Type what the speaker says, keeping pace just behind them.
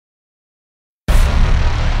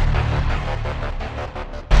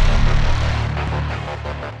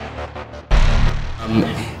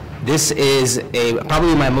This is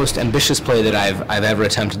probably my most ambitious play that I've ever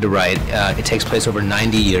attempted to write. It takes place over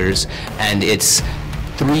 90 years, and it's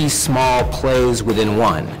 3 small plays within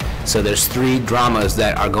one. So there's 3 dramas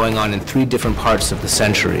that are going on in 3 different parts of the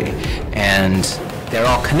century, and they're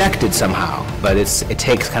all connected somehow, but it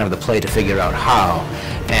takes kind of the play to figure out how.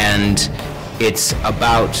 And it's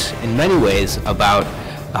about, in many ways, about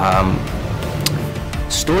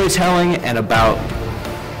storytelling and about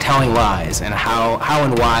telling lies, and how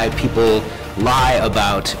and why people lie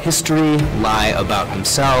about history, lie about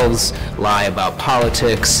themselves, lie about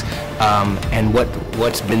politics, and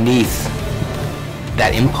what's beneath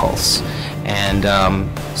that impulse. And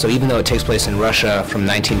so even though it takes place in Russia from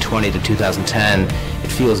 1920 to 2010,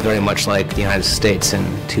 it feels very much like the United States in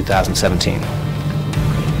 2017.